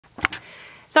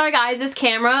Sorry guys, this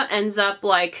camera ends up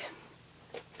like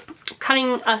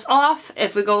cutting us off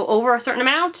if we go over a certain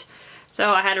amount.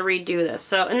 So I had to redo this.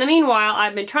 So in the meanwhile,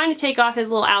 I've been trying to take off his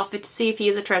little outfit to see if he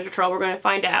is a treasure troll. We're going to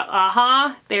find out.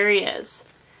 Aha, there he is.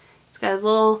 He's got his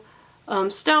little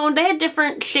stone. They had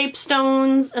different shaped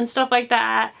stones and stuff like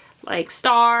that, like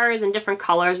stars and different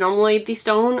colors. Normally the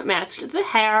stone matched the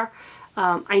hair.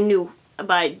 I knew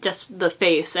by just the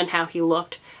face and how he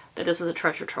looked that this was a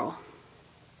treasure troll.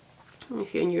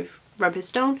 If you rub his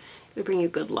stone, it would bring you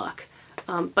good luck.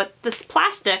 But this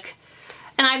plastic,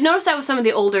 and I've noticed that with some of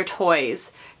the older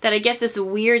toys, that it gets this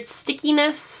weird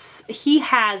stickiness. He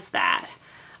has that.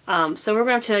 So we're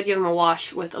going to have to give him a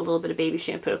wash with a little bit of baby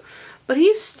shampoo. But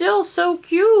he's still so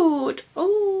cute.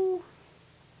 Oh,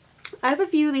 I have a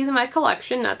few of these in my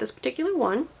collection, not this particular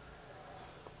one.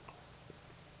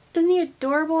 Isn't he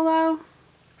adorable though?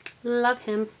 Love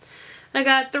him. I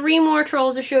got 3 more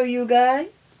trolls to show you guys.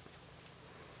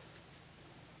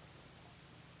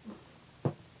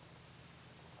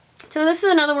 So this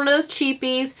is another one of those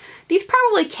cheapies. These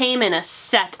probably came in a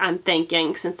set, I'm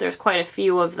thinking, since there's quite a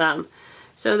few of them.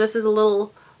 So this is a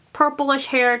little purplish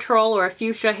hair troll, or a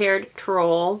fuchsia haired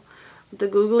troll with the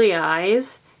googly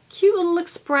eyes. Cute little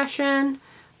expression.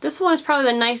 This one is probably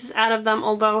the nicest out of them,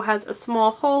 although has a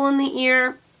small hole in the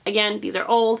ear. Again, these are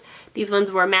old. These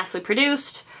ones were massively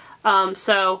produced.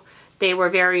 So they were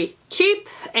very cheap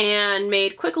and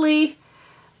made quickly.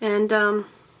 And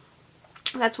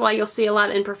that's why you'll see a lot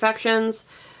of imperfections,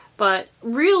 but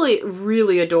really,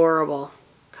 really adorable.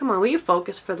 Come on, will you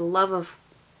focus for the love of...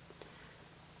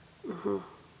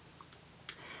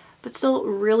 But still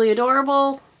really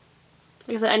adorable.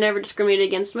 Like I said, I never discriminated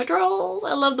against my trolls.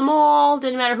 I love them all.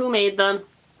 Didn't matter who made them,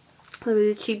 whether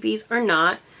these cheapies or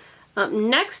not.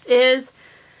 Next is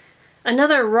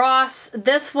another Ross.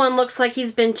 This one looks like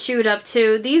he's been chewed up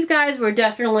too. These guys were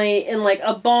definitely in like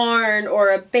a barn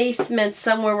or a basement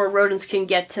somewhere where rodents can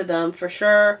get to them for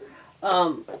sure.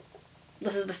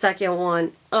 This is the second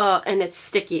one. And it's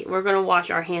sticky. We're going to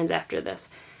wash our hands after this.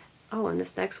 Oh, and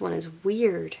this next one is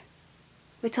weird.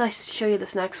 Wait till I show you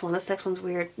this next one. This next one's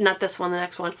weird. Not this one, the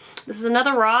next one. This is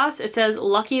another Ross. It says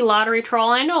Lucky Lottery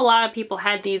Troll. I know a lot of people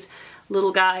had these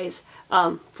little guys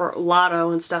for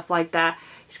lotto and stuff like that.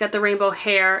 He's got the rainbow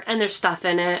hair and there's stuff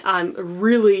in it. I'm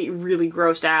really, really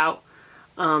grossed out.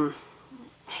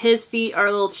 His feet are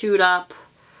a little chewed up.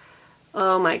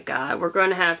 Oh my god, we're going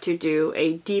to have to do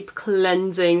a deep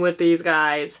cleansing with these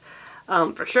guys.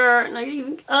 For sure.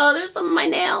 And oh, there's some of my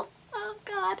nail. Oh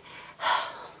god.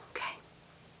 Okay.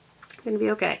 It's gonna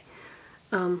be okay.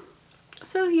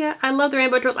 So yeah, I love the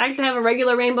rainbow trolls. I actually have a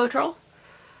regular rainbow troll.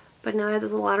 But now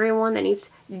there's a lottery one that needs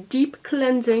deep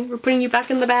cleansing. We're putting you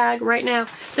back in the bag right now.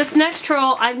 This next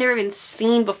troll I've never even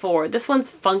seen before. This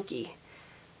one's funky.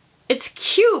 It's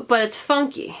cute, but it's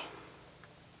funky.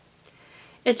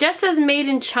 It just says made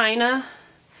in China.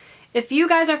 If you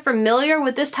guys are familiar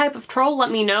with this type of troll,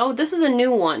 let me know. This is a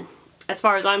new one, as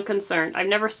far as I'm concerned. I've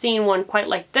never seen one quite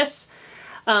like this.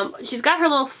 She's got her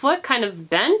little foot kind of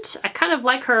bent. I kind of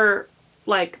like her,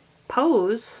 like,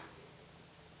 pose.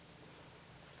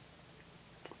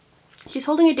 She's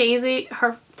holding a daisy.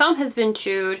 Her thumb has been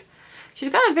chewed. She's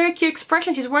got a very cute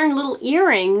expression. She's wearing little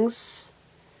earrings.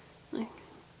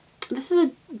 This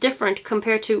is different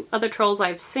compared to other trolls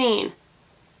I've seen.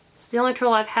 This is the only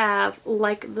troll I have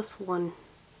like this one.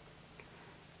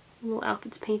 Little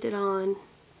outfits painted on.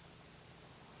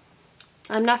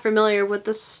 I'm not familiar with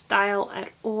this style at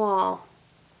all.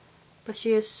 But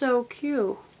she is so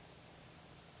cute.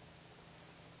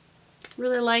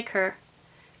 Really like her.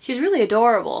 She's really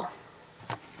adorable.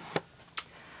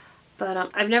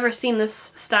 But I've never seen this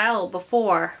style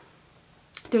before.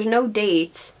 There's no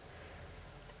date.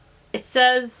 It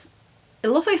says, it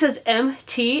looks like it says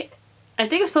MT. I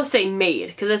think it's supposed to say made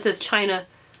because it says China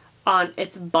on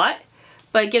its butt.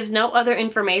 But it gives no other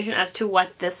information as to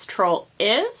what this troll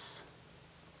is.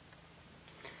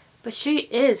 But she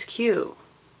is cute.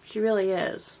 She really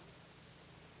is.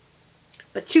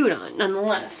 But chewed on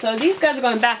nonetheless. So these guys are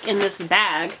going back in this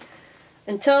bag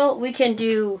until we can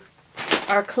do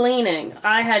our cleaning.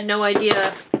 I had no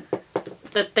idea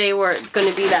that they were going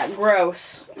to be that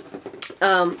gross.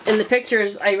 In the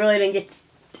pictures, I really didn't get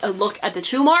a look at the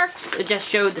chew marks. It just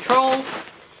showed the trolls.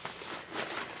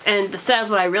 And this says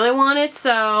what I really wanted.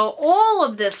 So all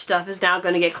of this stuff is now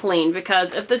going to get cleaned,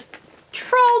 because if the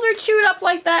trolls are chewed up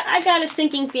like that, I got a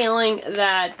sinking feeling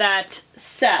that that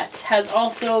set has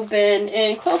also been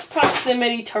in close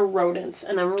proximity to rodents.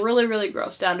 And I'm really, really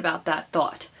grossed out about that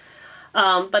thought.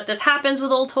 But this happens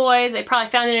with old toys. They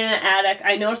probably found it in an attic.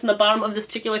 I noticed on the bottom of this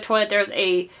particular toy that there's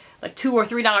a like $2 or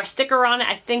 $3 sticker on it.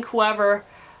 I think whoever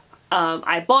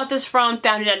I bought this from,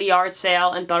 found it at a yard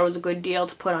sale, and thought it was a good deal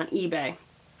to put on eBay,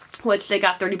 which they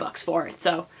got 30 bucks for it.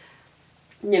 So,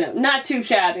 you know, not too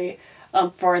shabby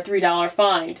for a $3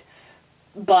 find.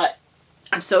 But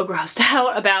I'm so grossed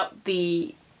out about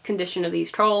the condition of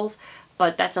these trolls.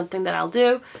 But that's something that I'll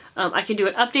do. I can do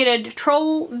an updated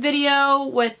troll video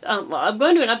with, well, I'm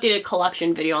going to do an updated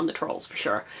collection video on the trolls for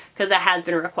sure, because that has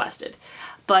been requested.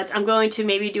 But I'm going to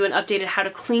maybe do an updated how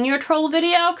to clean your troll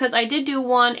video, because I did do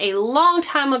one a long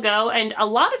time ago, and a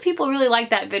lot of people really liked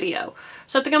that video.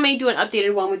 So I think I may do an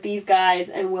updated one with these guys,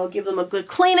 and we'll give them a good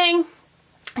cleaning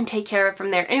and take care of it from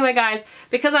there. Anyway, guys,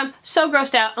 because I'm so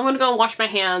grossed out, I'm going to go and wash my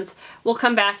hands. We'll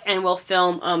come back and we'll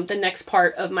film the next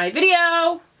part of my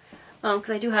video.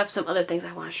 Because I do have some other things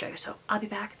I want to show you. So I'll be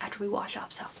back after we wash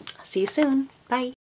up. So I'll see you soon. Bye.